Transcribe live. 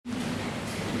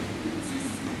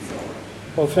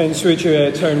Well, friends, would you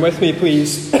turn with me,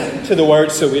 please, to the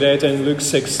words that we read in Luke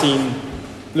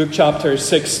chapter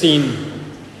 16,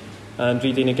 and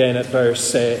reading again at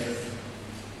verse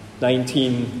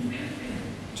 19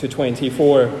 to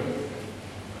 24.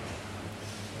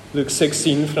 Luke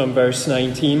 16 from verse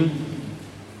 19.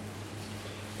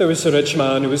 There was a rich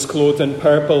man who was clothed in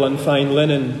purple and fine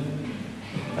linen,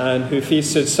 and who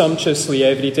feasted sumptuously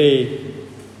every day.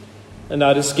 And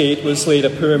at his gate was laid a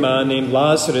poor man named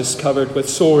Lazarus, covered with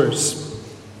sores,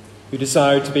 who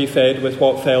desired to be fed with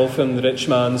what fell from the rich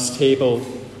man's table.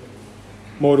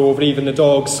 Moreover, even the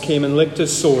dogs came and licked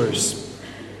his sores.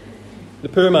 The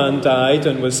poor man died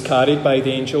and was carried by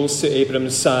the angels to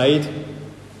Abram's side.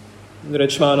 The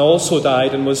rich man also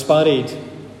died and was buried.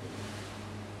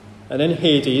 And in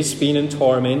Hades, being in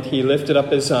torment, he lifted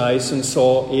up his eyes and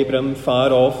saw Abram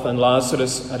far off and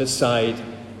Lazarus at his side.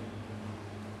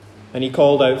 And he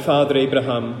called out, Father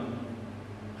Abraham,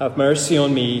 have mercy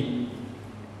on me,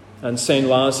 and send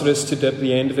Lazarus to dip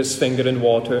the end of his finger in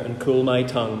water and cool my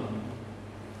tongue,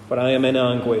 for I am in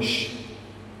anguish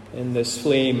in this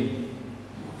flame.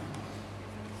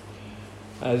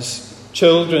 As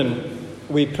children,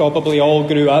 we probably all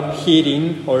grew up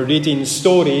hearing or reading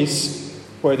stories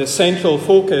where the central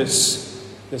focus,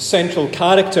 the central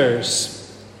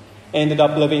characters, ended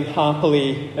up living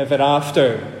happily ever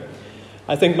after.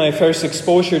 I think my first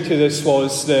exposure to this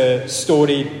was the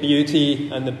story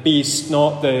Beauty and the Beast,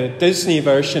 not the Disney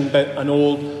version, but an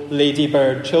old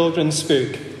Ladybird children's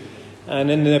book.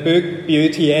 And in the book,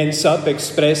 Beauty ends up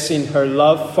expressing her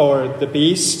love for the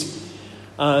Beast,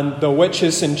 and the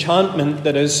witch's enchantment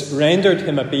that has rendered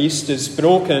him a beast is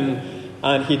broken,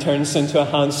 and he turns into a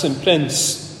handsome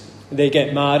prince. They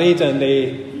get married and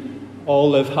they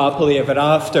all live happily ever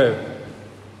after.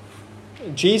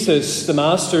 Jesus, the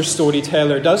master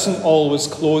storyteller, doesn't always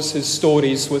close his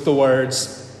stories with the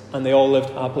words, and they all lived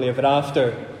happily ever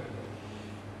after.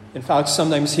 In fact,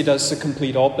 sometimes he does the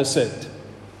complete opposite.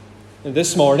 And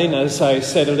this morning, as I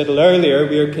said a little earlier,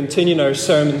 we are continuing our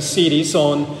sermon series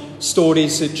on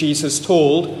stories that Jesus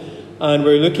told, and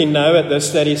we're looking now at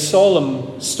this very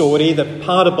solemn story, the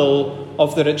parable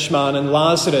of the rich man and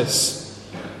Lazarus.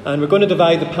 And we're going to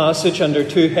divide the passage under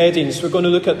two headings. We're going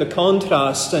to look at the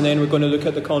contrast, and then we're going to look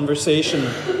at the conversation.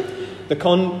 The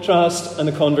contrast and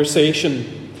the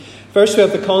conversation. First we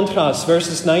have the contrast,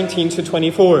 verses 19 to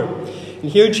 24.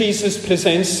 And here Jesus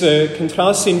presents the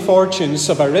contrasting fortunes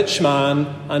of a rich man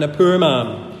and a poor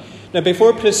man. Now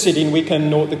before proceeding, we can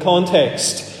note the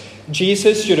context.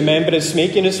 Jesus, you remember, is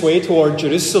making his way toward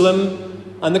Jerusalem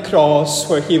and the cross,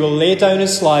 where he will lay down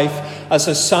his life as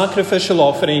a sacrificial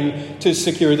offering to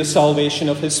secure the salvation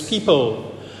of his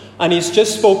people. And he's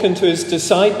just spoken to his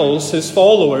disciples, his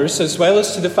followers, as well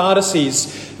as to the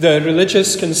Pharisees, the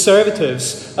religious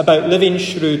conservatives, about living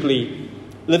shrewdly,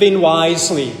 living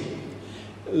wisely,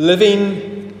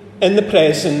 living in the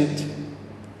present,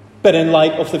 but in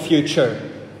light of the future.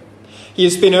 He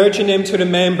has been urging them to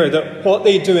remember that what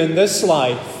they do in this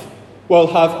life will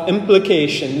have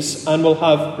implications and will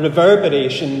have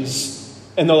reverberations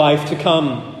in the life to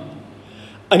come.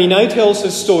 And he now tells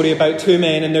a story about two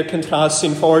men and their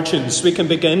contrasting fortunes. We can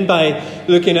begin by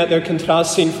looking at their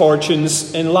contrasting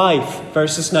fortunes in life,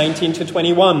 verses 19 to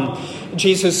 21.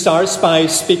 Jesus starts by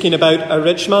speaking about a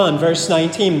rich man. Verse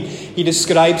 19, he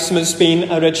describes him as being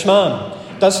a rich man.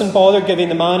 Doesn't bother giving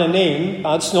the man a name.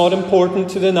 That's not important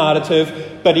to the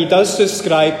narrative, but he does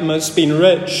describe him as being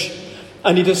rich.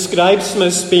 And he describes him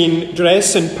as being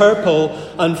dressed in purple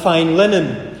and fine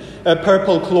linen.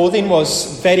 Purple clothing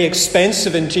was very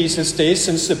expensive in Jesus' day,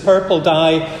 since the purple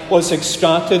dye was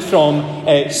extracted from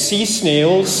sea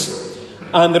snails,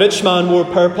 and the rich man wore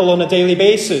purple on a daily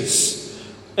basis.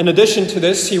 In addition to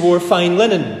this, he wore fine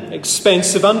linen,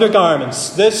 expensive undergarments.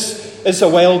 This is a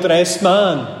well-dressed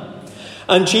man.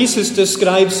 And Jesus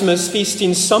describes him as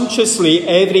feasting sumptuously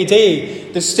every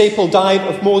day. The staple diet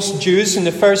of most Jews in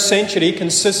the first century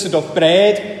consisted of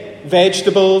bread,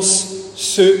 vegetables,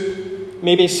 soup,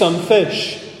 maybe some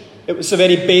fish. It was a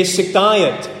very basic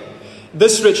diet.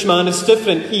 This rich man is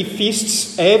different. He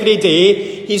feasts every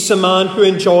day. He's a man who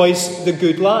enjoys the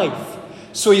good life.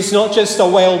 So he's not just a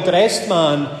well-dressed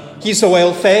man, he's a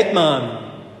well-fed man.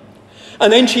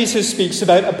 And then Jesus speaks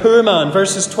about a poor man,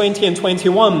 verses 20 and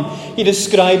 21. He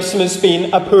describes him as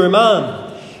being a poor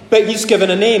man. But he's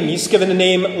given a name. He's given the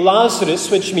name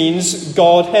Lazarus, which means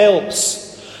God helps.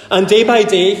 And day by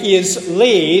day he is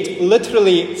laid,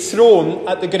 literally thrown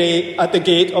at the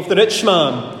gate of the rich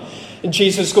man. And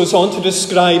Jesus goes on to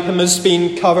describe him as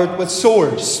being covered with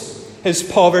sores. His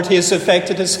poverty has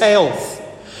affected his health.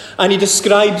 And he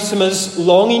describes him as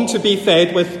longing to be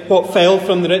fed with what fell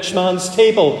from the rich man's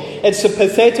table. It's a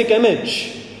pathetic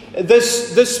image.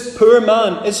 This poor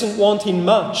man isn't wanting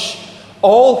much.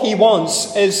 All he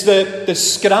wants is the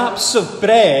scraps of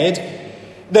bread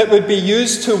that would be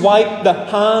used to wipe the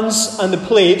hands and the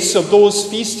plates of those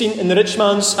feasting in the rich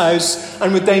man's house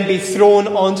and would then be thrown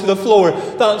onto the floor.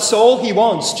 That's all he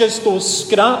wants, just those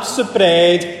scraps of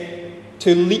bread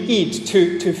to eat,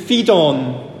 to feed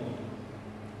on.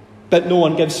 But no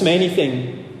one gives him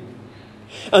anything.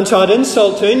 And to add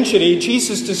insult to injury,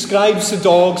 Jesus describes the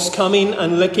dogs coming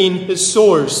and licking his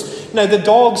sores. Now, the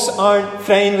dogs aren't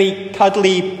friendly,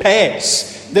 cuddly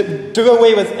pets that do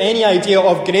away with any idea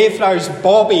of Greyfriars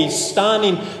Bobby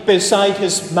standing beside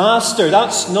his master.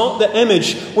 That's not the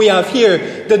image we have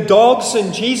here. The dogs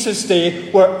in Jesus' day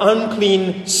were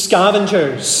unclean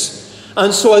scavengers.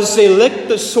 And so as they lick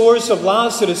the sores of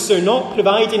Lazarus, they're not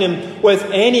providing him with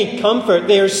any comfort.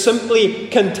 They are simply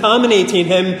contaminating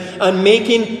him and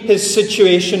making his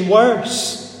situation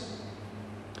worse.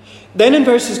 Then in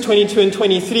verses 22 and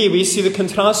 23, we see the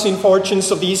contrasting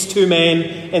fortunes of these two men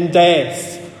in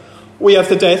death. We have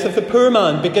the death of the poor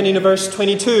man, beginning of verse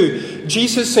 22.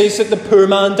 Jesus says that the poor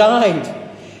man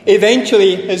died.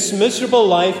 Eventually, his miserable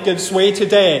life gives way to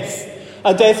death.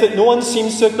 A death that no one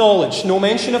seems to acknowledge. No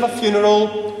mention of a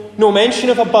funeral, no mention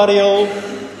of a burial.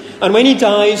 And when he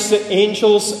dies, the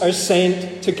angels are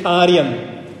sent to carry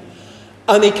him.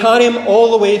 And they carry him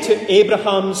all the way to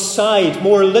Abraham's side,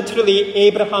 more literally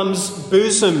Abraham's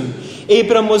bosom.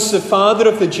 Abraham was the father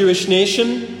of the Jewish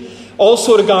nation,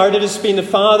 also regarded as being the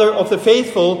father of the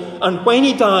faithful. And when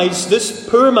he dies, this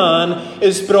poor man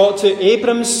is brought to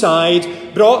Abraham's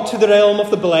side, brought to the realm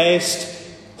of the blessed.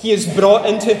 He is brought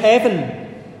into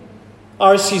heaven.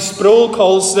 R.C. Sproul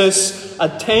calls this a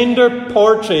tender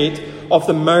portrait of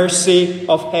the mercy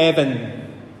of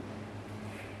heaven.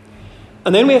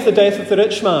 And then we have the death of the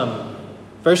rich man,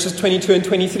 verses 22 and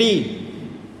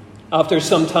 23. After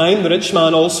some time, the rich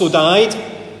man also died.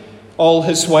 All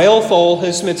his wealth, all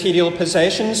his material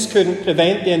possessions couldn't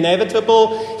prevent the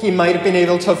inevitable. He might have been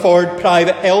able to afford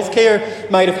private health care,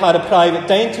 might have had a private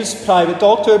dentist, private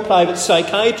doctor, private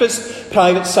psychiatrist,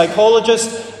 private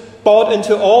psychologist, bought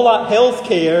into all that health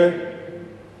care,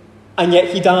 and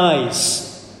yet he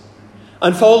dies.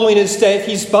 And following his death,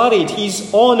 he's buried.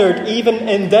 He's honoured even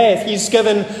in death. He's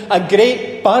given a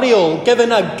great burial,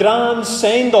 given a grand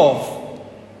send-off.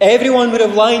 Everyone would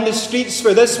have lined the streets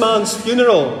for this man's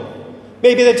funeral.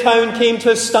 Maybe the town came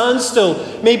to a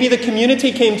standstill. Maybe the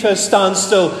community came to a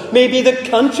standstill. Maybe the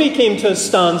country came to a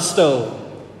standstill.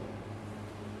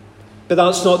 But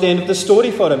that's not the end of the story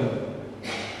for him.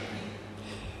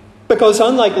 Because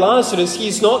unlike Lazarus,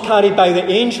 he's not carried by the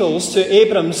angels to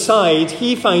Abraham's side.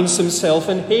 He finds himself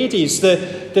in Hades,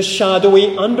 the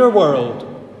shadowy underworld.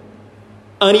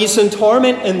 And he's in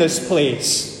torment in this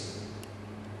place.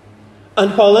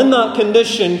 And while in that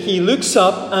condition, he looks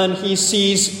up and he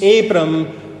sees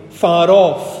Abram far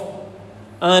off.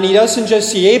 And he doesn't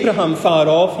just see Abraham far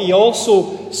off, he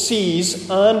also sees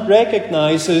and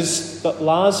recognizes that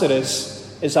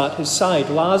Lazarus is at his side.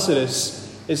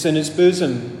 Lazarus is in his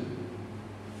bosom.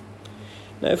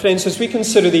 Now, friends, as we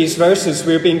consider these verses,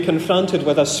 we're being confronted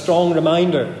with a strong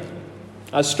reminder.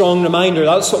 A strong reminder.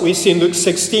 That's what we see in Luke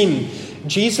 16.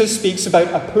 Jesus speaks about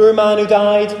a poor man who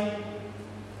died,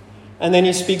 and then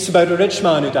he speaks about a rich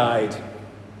man who died.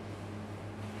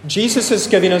 Jesus is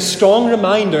giving a strong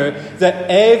reminder that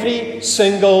every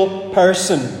single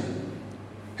person,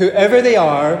 whoever they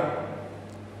are,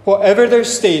 whatever their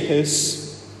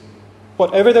status,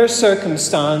 whatever their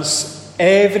circumstance,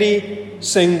 every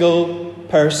single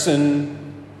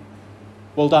person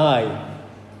will die.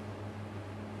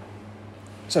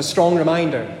 It's a strong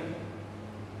reminder.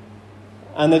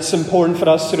 And it's important for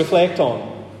us to reflect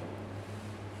on.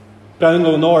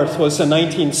 Brownlow North was a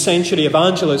 19th century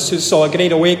evangelist who saw a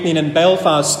great awakening in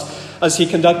Belfast as he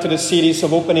conducted a series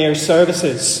of open-air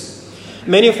services.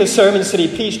 Many of the sermons that he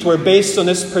preached were based on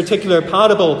this particular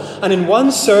parable, and in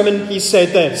one sermon he said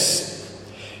this: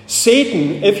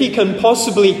 Satan, if he can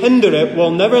possibly hinder it, will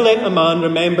never let a man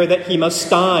remember that he must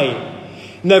die.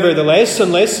 Nevertheless,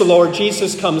 unless the Lord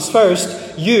Jesus comes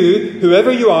first, you,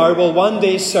 whoever you are, will one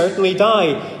day certainly die.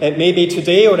 It may be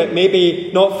today or it may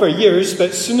be not for years,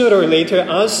 but sooner or later,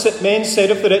 as men said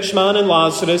of the rich man and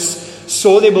Lazarus,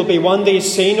 so they will be one day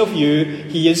saying of you,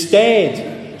 he is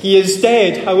dead. He is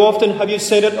dead. How often have you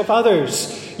said it of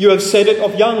others? You have said it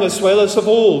of young as well as of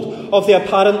old, of the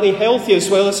apparently healthy as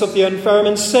well as of the infirm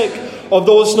and sick, of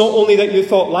those not only that you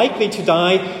thought likely to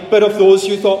die, but of those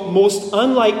you thought most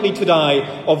unlikely to die,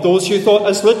 of those you thought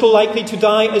as little likely to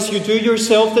die as you do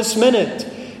yourself this minute.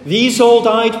 These all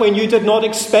died when you did not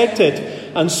expect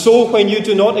it. And so when you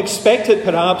do not expect it,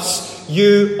 perhaps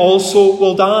you also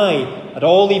will die. At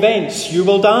all events, you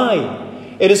will die.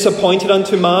 It is appointed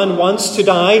unto man once to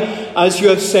die. As you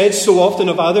have said so often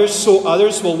of others, so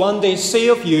others will one day say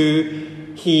of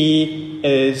you, he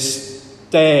is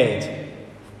dead.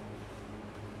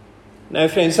 Now,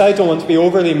 friends, I don't want to be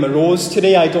overly morose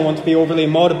today. I don't want to be overly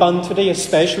moribund today,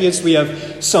 especially as we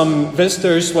have some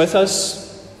visitors with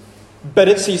us. But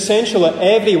it's essential that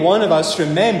every one of us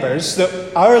remembers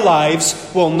that our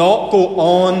lives will not go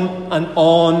on and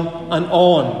on and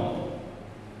on.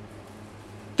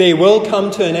 They will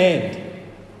come to an end.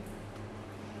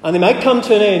 And they might come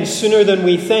to an end sooner than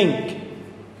we think.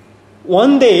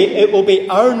 One day it will be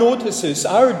our notices,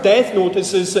 our death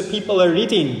notices that people are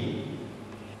reading.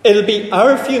 It'll be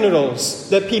our funerals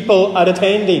that people are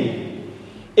attending.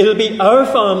 It'll be our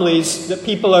families that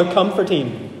people are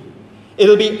comforting.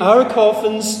 It'll be our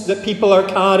coffins that people are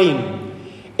carrying.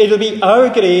 It'll be our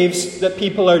graves that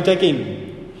people are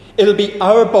digging. It'll be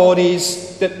our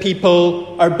bodies that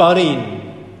people are burying.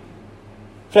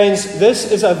 Friends,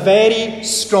 this is a very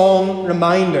strong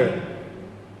reminder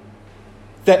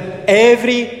that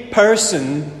every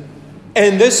person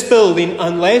in this building,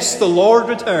 unless the Lord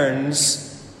returns,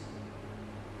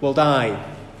 will die.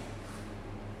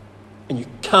 And you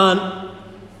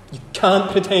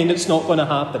can't pretend it's not going to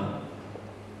happen.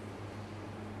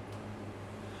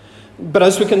 But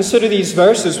as we consider these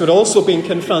verses, we're also being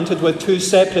confronted with two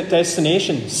separate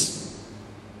destinations.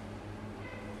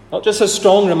 Not just a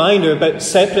strong reminder, but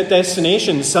separate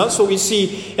destinations. That's what we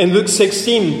see in Luke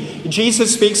 16.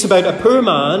 Jesus speaks about a poor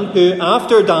man who,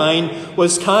 after dying,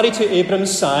 was carried to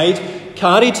Abram's side,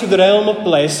 carried to the realm of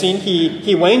blessing.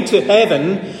 He went to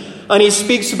heaven. And he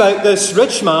speaks about this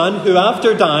rich man who,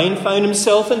 after dying, found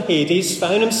himself in Hades,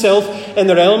 found himself in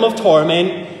the realm of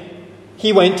torment.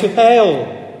 He went to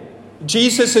hell.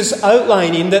 Jesus is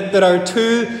outlining that there are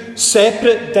two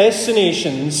separate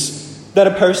destinations that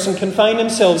a person can find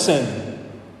themselves in.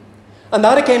 And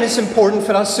that again is important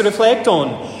for us to reflect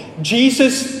on.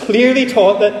 Jesus clearly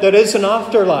taught that there is an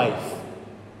afterlife,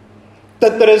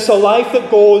 that there is a life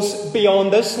that goes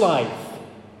beyond this life.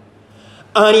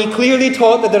 And he clearly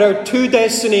taught that there are two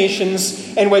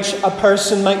destinations in which a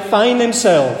person might find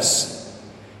themselves.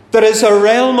 There is a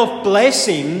realm of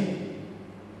blessing,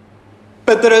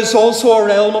 but there is also a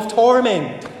realm of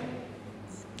torment.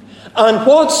 And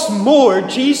what's more,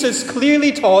 Jesus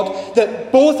clearly taught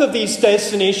that both of these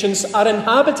destinations are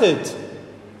inhabited.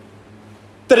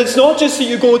 That it's not just that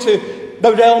you go to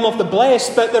the realm of the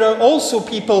blessed, but there are also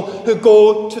people who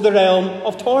go to the realm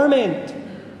of torment.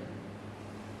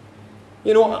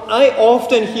 You know, I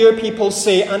often hear people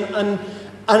say, and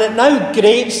it now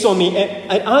grates on me,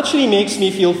 it actually makes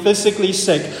me feel physically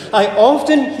sick. I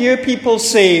often hear people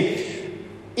say,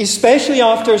 especially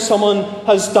after someone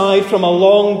has died from a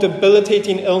long,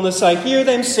 debilitating illness, I hear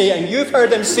them say, and you've heard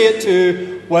them say it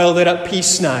too, well, they're at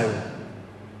peace now.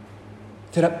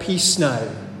 They're at peace now.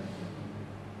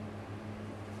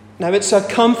 Now, it's a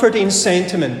comforting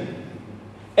sentiment.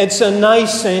 It's a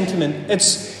nice sentiment.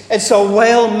 It's a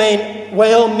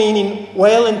well-meaning,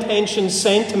 well-intentioned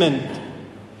sentiment.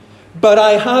 But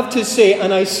I have to say,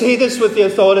 and I say this with the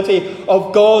authority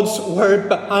of God's word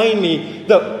behind me,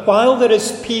 that while there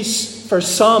is peace for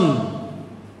some,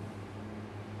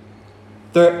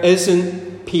 there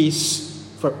isn't peace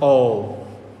for all.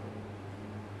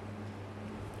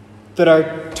 There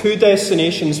are two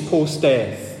destinations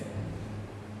post-death.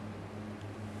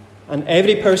 And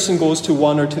every person goes to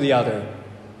one or to the other.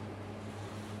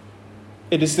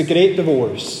 It is the great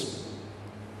divorce.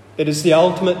 It is the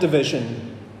ultimate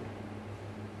division.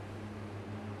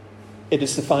 It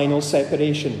is the final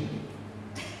separation.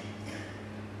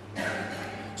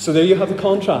 So there you have the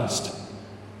contrast.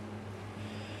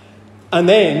 And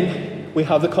then we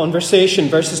have the conversation,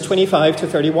 verses 25 to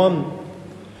 31,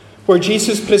 where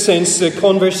Jesus presents the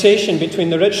conversation between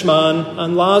the rich man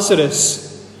and Lazarus.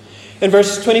 In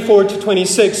verses 24 to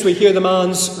 26, we hear the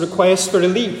man's request for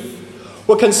relief.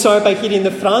 We can start by hearing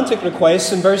the frantic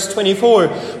request in verse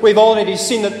 24. We've already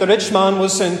seen that the rich man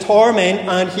was in torment,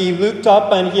 and he looked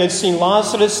up and he had seen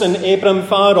Lazarus and Abram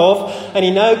far off, and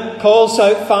he now calls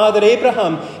out, Father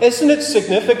Abraham. Isn't it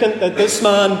significant that this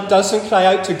man doesn't cry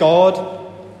out to God?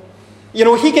 You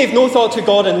know, he gave no thought to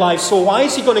God in life, so why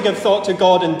is he going to give thought to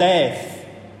God in death?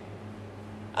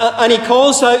 And he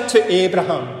calls out to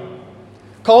Abraham,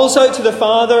 calls out to the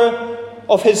father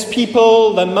of his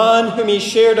people, the man whom he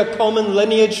shared a common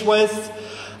lineage with,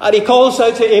 and he calls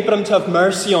out to Abram to have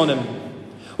mercy on him.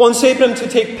 wants Abram to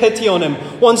take pity on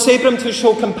him, wants Abram to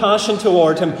show compassion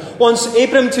toward him, wants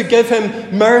Abram to give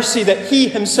him mercy that he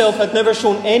himself had never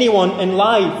shown anyone in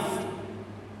life.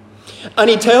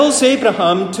 And he tells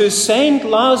Abraham to send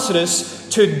Lazarus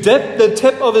to dip the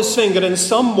tip of his finger in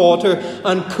some water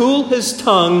and cool his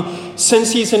tongue,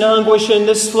 since he's in anguish in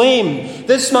this flame.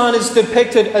 This man is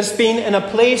depicted as being in a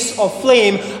place of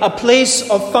flame, a place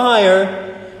of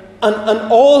fire,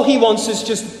 and all he wants is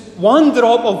just one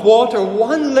drop of water,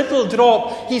 one little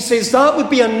drop. He says that would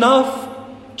be enough.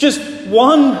 Just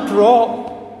one drop.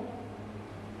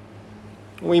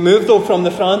 We move, though, from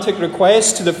the frantic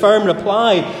request to the firm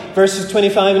reply. Verses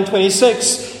 25 and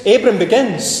 26. Abram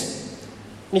begins,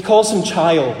 and he calls him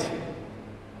child.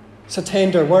 It's a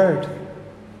tender word.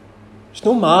 There's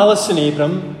no malice in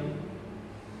Abram,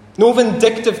 no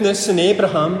vindictiveness in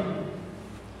Abraham.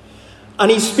 And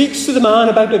he speaks to the man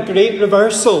about a great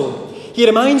reversal. He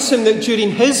reminds him that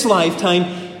during his lifetime,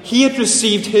 he had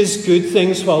received his good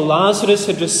things while Lazarus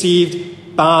had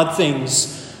received bad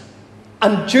things.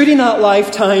 And during that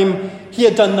lifetime, he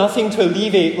had done nothing to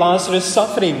alleviate Lazarus'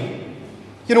 suffering.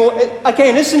 You know,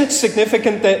 again, isn't it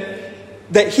significant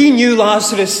that he knew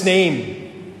Lazarus' name?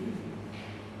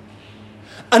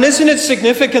 And isn't it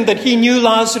significant that he knew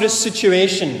Lazarus'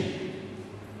 situation?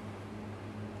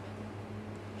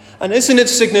 And isn't it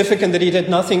significant that he did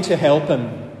nothing to help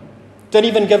him? Didn't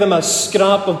even give him a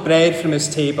scrap of bread from his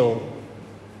table.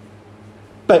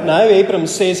 But now Abram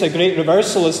says a great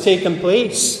reversal has taken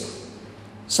place.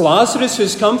 It's Lazarus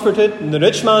who's comforted, and the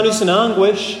rich man who's in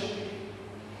anguish.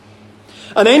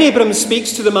 And then Abram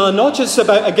speaks to the man not just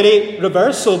about a great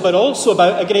reversal, but also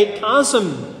about a great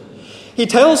chasm. He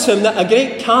tells him that a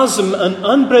great chasm, an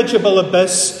unbridgeable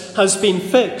abyss, has been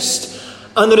fixed.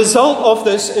 And the result of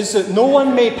this is that no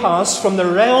one may pass from the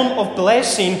realm of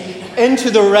blessing into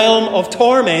the realm of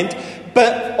torment.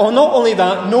 But not only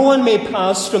that, no one may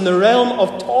pass from the realm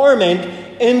of torment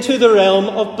into the realm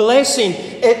of blessing.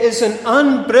 It is an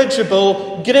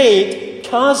unbridgeable great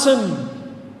chasm.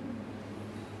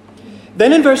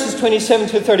 Then in verses 27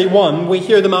 to 31, we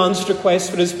hear the man's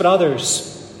request for his brothers.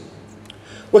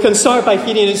 We can start by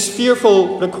hearing his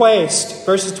fearful request,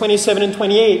 verses 27 and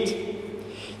 28.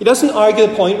 He doesn't argue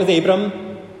the point with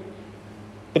Abram,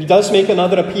 but he does make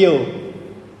another appeal.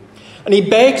 And he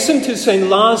begs him to send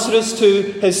Lazarus to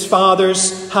his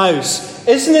father's house.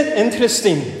 Isn't it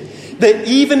interesting that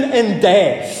even in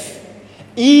death,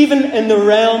 even in the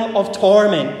realm of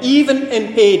torment, even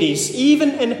in Hades,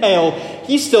 even in hell,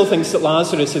 he still thinks that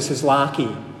Lazarus is his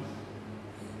lackey.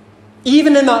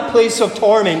 Even in that place of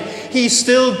torment, he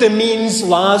still demeans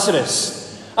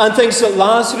Lazarus and thinks that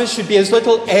Lazarus should be his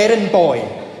little errand boy,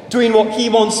 doing what he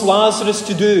wants Lazarus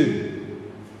to do.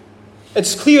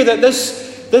 It's clear that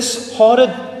this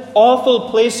horrid, awful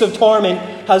place of torment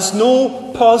has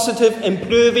no positive,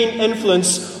 improving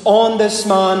influence on this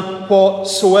man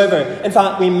whatsoever. In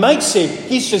fact, we might say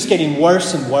he's just getting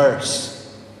worse and worse.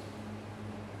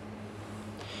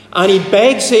 And he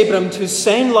begs Abram to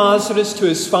send Lazarus to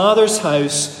his father's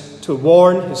house to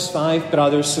warn his 5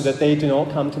 brothers so that they do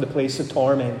not come to the place of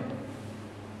torment.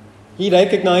 He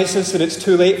recognizes that it's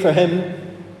too late for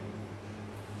him.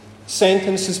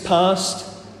 Sentence is passed.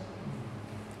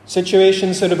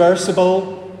 Situation's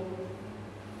irreversible.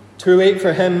 Too late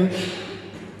for him.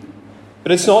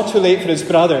 But it's not too late for his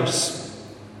brothers.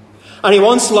 And he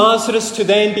wants Lazarus to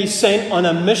then be sent on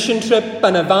a mission trip,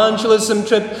 an evangelism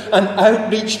trip, an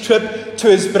outreach trip to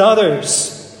his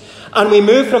brothers. And we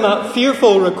move from that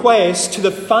fearful request to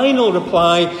the final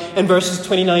reply in verses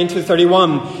 29 to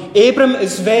 31. Abram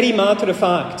is very matter of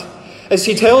fact as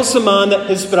he tells the man that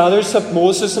his brothers have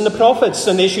Moses and the prophets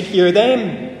and they should hear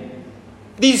them.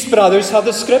 These brothers have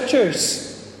the scriptures.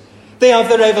 They have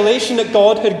the revelation that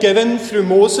God had given through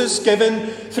Moses, given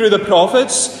through the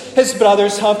prophets. His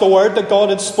brothers have the word that God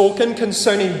had spoken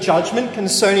concerning judgment,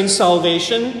 concerning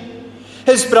salvation.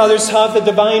 His brothers have the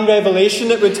divine revelation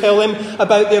that would tell him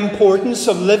about the importance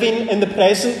of living in the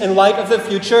present in light of the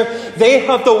future. They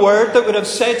have the word that would have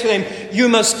said to them, you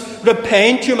must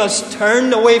repent, you must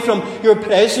turn away from your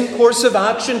present course of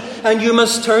action, and you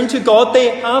must turn to God.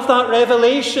 They have that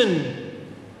revelation.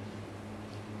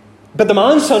 But the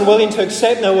man's unwilling to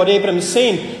accept now what Abraham's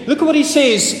saying. Look at what he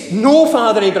says. No,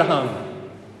 Father Abraham.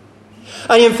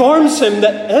 And he informs him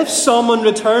that if someone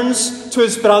returns to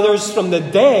his brothers from the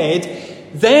dead,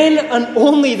 then and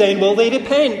only then will they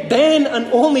repent. Then and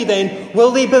only then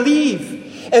will they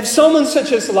believe. If someone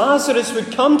such as Lazarus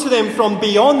would come to them from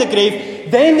beyond the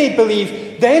grave, then they'd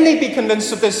believe. Then they'd be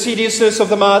convinced of the seriousness of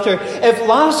the matter. If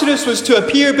Lazarus was to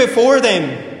appear before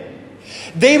them,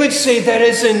 They would say there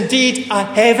is indeed a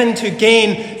heaven to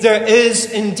gain. There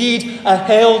is indeed a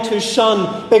hell to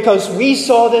shun, because we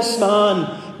saw this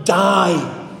man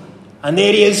die. And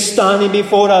there he is standing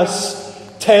before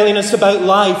us, telling us about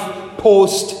life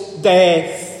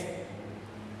post-death.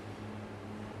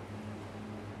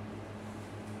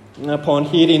 And upon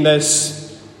hearing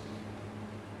this,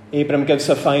 Abram gives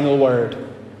a final word.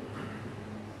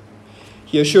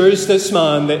 He assures this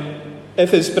man that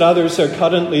if his brothers are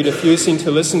currently refusing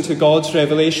to listen to God's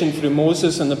revelation through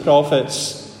Moses and the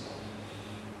prophets,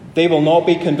 they will not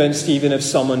be convinced even if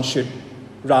someone should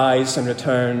rise and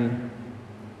return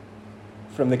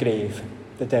from the grave,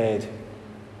 the dead.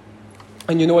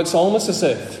 And it's almost as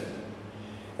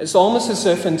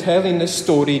if in telling this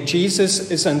story,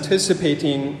 Jesus is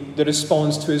anticipating the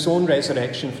response to his own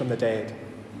resurrection from the dead.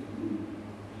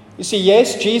 You see,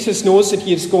 yes, Jesus knows that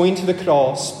he is going to the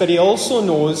cross, but he also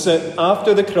knows that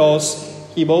after the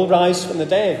cross, he will rise from the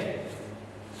dead.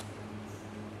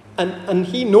 And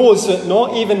he knows that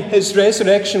not even his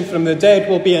resurrection from the dead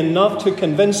will be enough to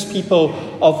convince people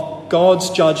of God's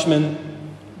judgment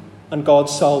and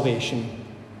God's salvation.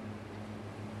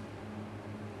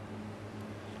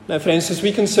 Now, friends, as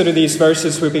we consider these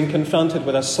verses, we're being confronted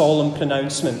with a solemn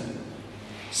pronouncement.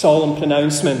 Solemn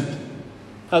pronouncement.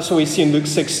 That's what we see in Luke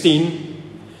 16.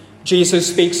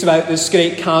 Jesus speaks about this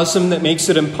great chasm that makes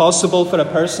it impossible for a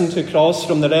person to cross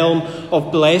from the realm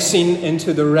of blessing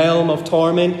into the realm of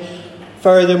torment.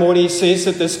 Furthermore, he says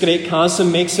that this great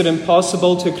chasm makes it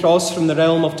impossible to cross from the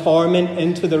realm of torment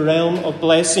into the realm of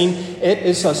blessing. It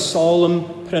is a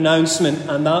solemn pronouncement,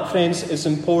 and that, friends, is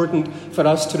important for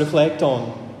us to reflect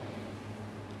on.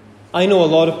 I know a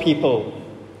lot of people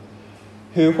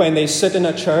who, when they sit in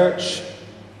a church,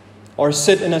 or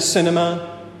sit in a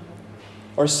cinema,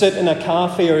 or sit in a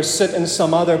cafe, or sit in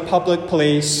some other public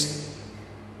place,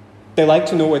 they like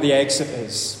to know where the exit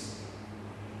is.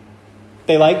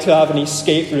 They like to have an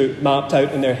escape route mapped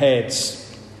out in their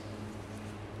heads.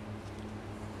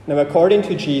 Now, according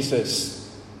to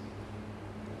Jesus,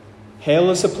 hell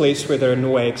is a place where there are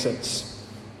no exits.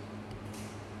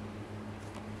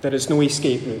 There is no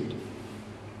escape route.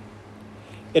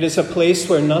 It is a place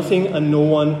where nothing and no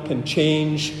one can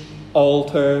change,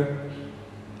 alter,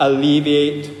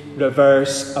 alleviate,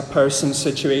 reverse a person's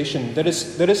situation. There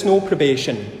is no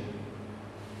probation.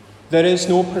 There is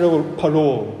no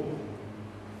parole.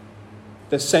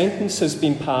 The sentence has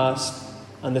been passed,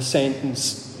 and the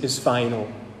sentence is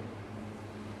final.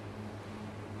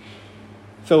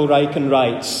 Phil Ryken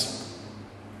writes,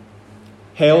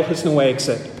 hell has no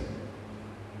exit.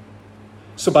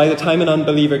 So by the time an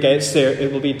unbeliever gets there,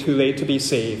 it will be too late to be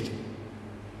saved.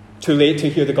 Too late to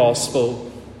hear the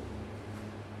gospel.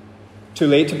 Too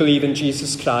late to believe in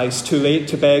Jesus Christ. Too late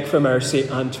to beg for mercy.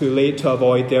 And too late to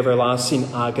avoid the everlasting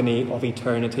agony of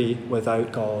eternity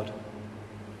without God.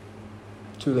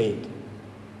 Too late.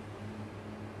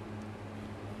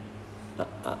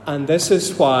 And this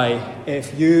is why,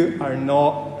 if you are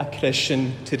not a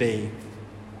Christian today,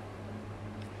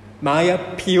 my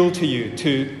appeal to you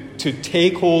to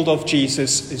take hold of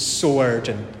Jesus is so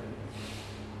urgent.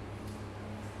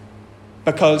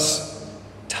 Because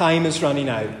time is running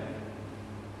out.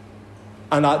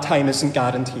 And that time isn't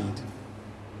guaranteed.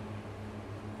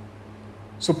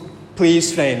 So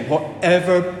please, friend,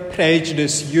 whatever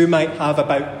prejudice you might have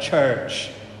about church,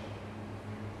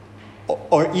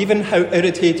 or even how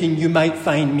irritating you might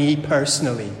find me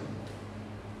personally,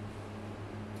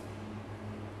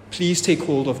 please take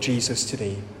hold of Jesus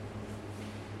today.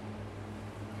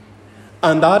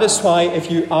 And that is why,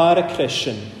 if you are a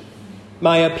Christian,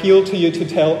 my appeal to you to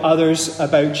tell others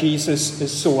about Jesus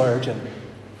is so urgent.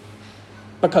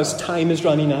 Because time is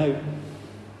running out.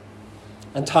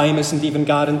 And time isn't even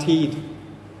guaranteed.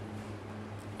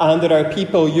 And there are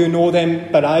people, you know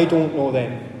them, but I don't know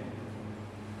them.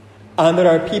 And there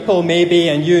are people maybe,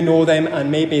 and you know them,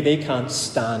 and maybe they can't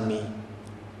stand me.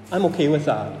 I'm okay with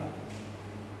that.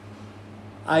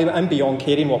 I'm beyond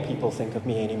caring what people think of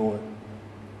me anymore.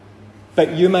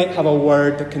 But you might have a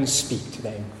word that can speak to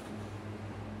them.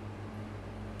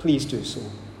 Please do so.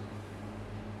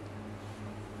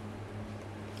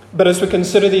 But as we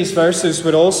consider these verses,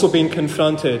 we're also being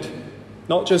confronted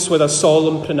not just with a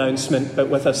solemn pronouncement, but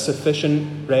with a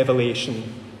sufficient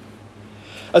revelation.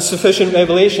 A sufficient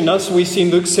revelation, that's what we see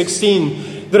in Luke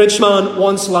 16. The rich man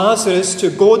wants Lazarus to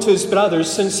go to his brothers,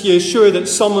 since he is sure that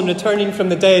someone returning from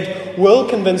the dead will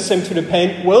convince him to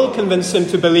repent, will convince him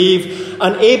to believe.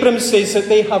 And Abram says that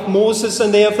they have Moses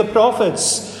and they have the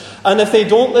prophets. And if they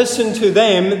don't listen to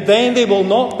them, then they will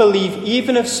not believe,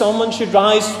 even if someone should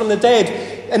rise from the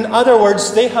dead. In other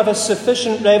words, they have a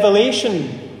sufficient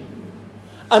revelation.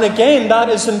 And again, that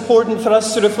is important for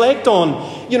us to reflect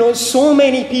on. You know, so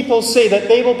many people say that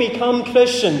they will become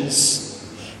Christians.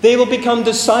 They will become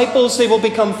disciples. They will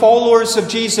become followers of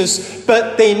Jesus.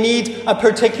 But they need a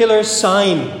particular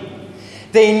sign.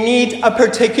 They need a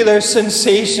particular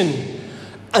sensation.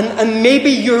 And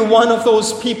maybe you're one of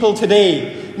those people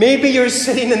today. Maybe you're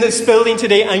sitting in this building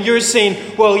today and you're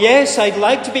saying, well, yes, I'd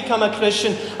like to become a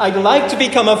Christian. I'd like to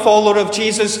become a follower of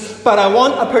Jesus. But I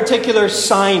want a particular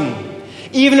sign.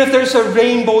 Even if there's a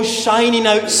rainbow shining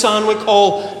out Sandwick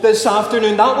Hall this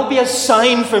afternoon, that will be a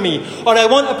sign for me. Or I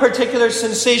want a particular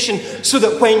sensation so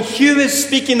that when Hugh is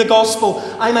speaking the gospel,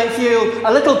 I might feel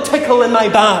a little tickle in my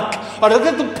back or a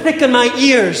little prick in my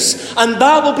ears. And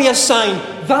that will be a sign.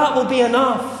 That will be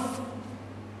enough.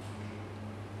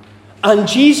 And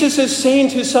Jesus is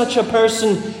saying to such a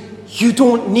person, you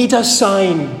don't need a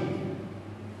sign.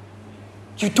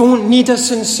 You don't need a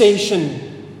sensation.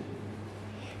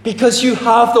 Because you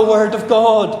have the Word of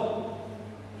God.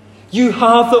 You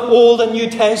have the Old and New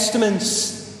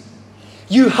Testaments.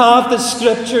 You have the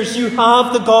Scriptures. You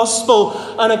have the Gospel.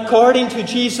 And according to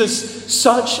Jesus,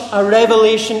 such a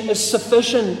revelation is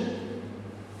sufficient.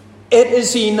 It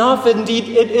is enough. Indeed,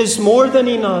 it is more than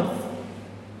enough.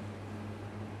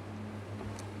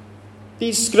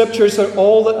 These Scriptures are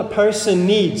all that a person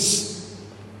needs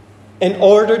in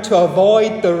order to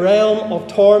avoid the realm of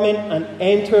torment and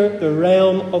enter the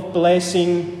realm of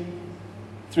blessing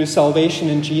through salvation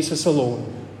in Jesus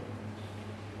alone.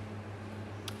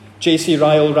 J.C.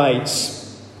 Ryle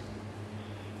writes,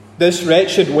 this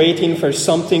wretched waiting for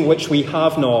something which we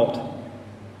have not,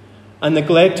 and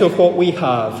neglect of what we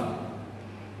have,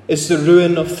 is the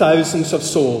ruin of thousands of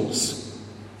souls.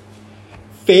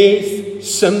 Faith,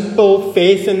 simple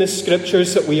faith in the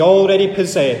Scriptures that we already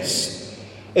possess,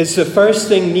 is the first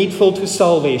thing needful to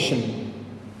salvation.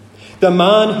 The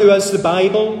man who has the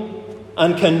Bible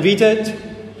and can read it,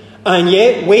 and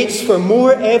yet waits for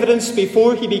more evidence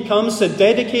before he becomes a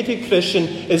dedicated Christian,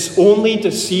 is only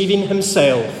deceiving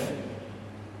himself.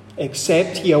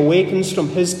 Except he awakens from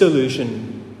his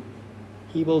delusion,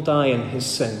 he will die in his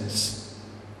sins.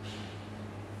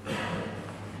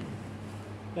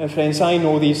 Now, friends, I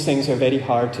know these things are very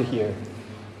hard to hear.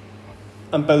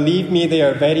 And believe me, they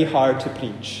are very hard to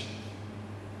preach.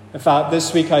 In fact,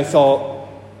 this week I thought,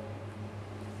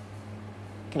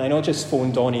 can I not just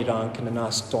phone Donnie Rankin and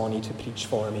ask Donnie to preach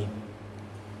for me?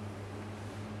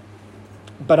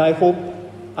 But I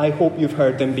hope you've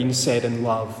heard them being said in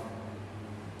love.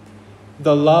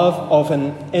 The love of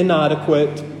an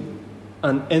inadequate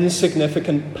and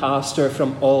insignificant pastor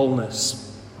from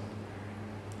Allness,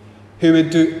 who would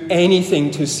do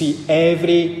anything to see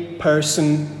every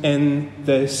person in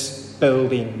this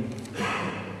building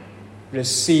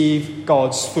receive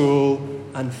God's full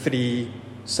and free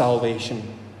salvation.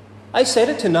 I said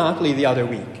it to Natalie the other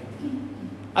week.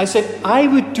 I said, I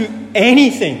would do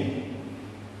anything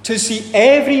to see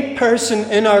every person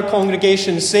in our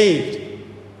congregation saved.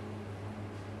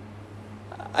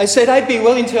 I said I'd be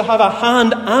willing to have a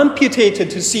hand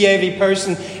amputated to see every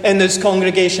person in this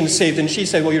congregation saved. And she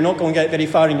said, well, you're not going to get very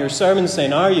far in your sermons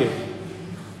then, are you?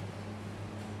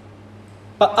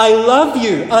 But I love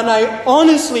you, and I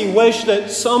honestly wish that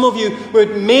some of you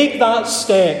would make that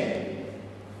step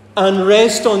and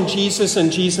rest on Jesus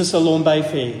and Jesus alone by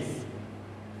faith.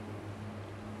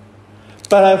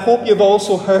 But I hope you've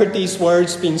also heard these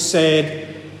words being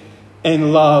said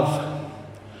in love,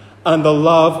 and the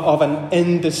love of an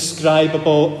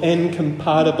indescribable,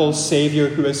 incomparable Saviour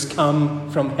who has come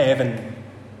from heaven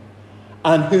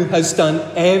and who has done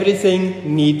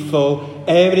everything needful,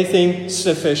 everything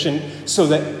sufficient, so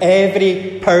that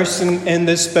every person in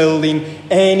this building,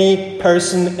 any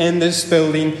person in this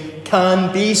building,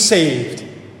 can be saved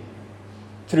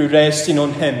through resting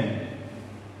on Him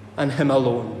and Him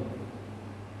alone.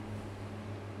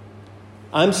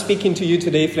 I'm speaking to you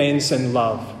today, friends, in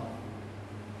love.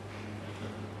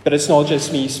 But it's not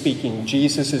just me speaking.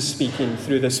 Jesus is speaking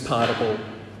through this parable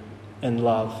in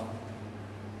love.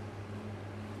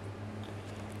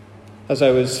 As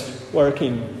I was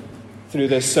working through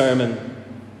this sermon,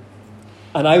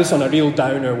 and I was on a real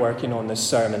downer working on this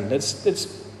sermon.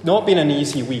 It's not been an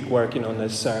easy week working on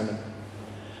this sermon.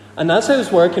 And as I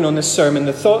was working on this sermon,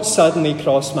 the thought suddenly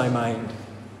crossed my mind.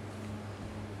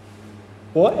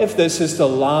 What if this is the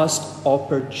last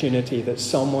opportunity that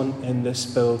someone in this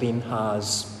building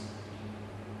has?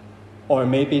 Or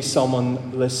maybe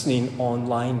someone listening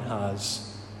online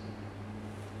has,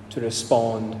 to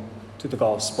respond to the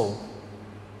gospel,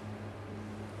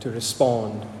 to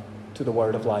respond to the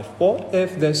word of life. What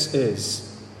if this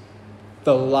is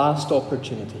the last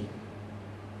opportunity?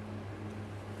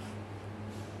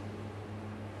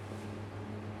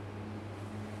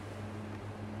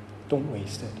 Don't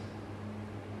waste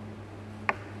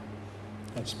it.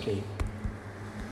 Let's pray.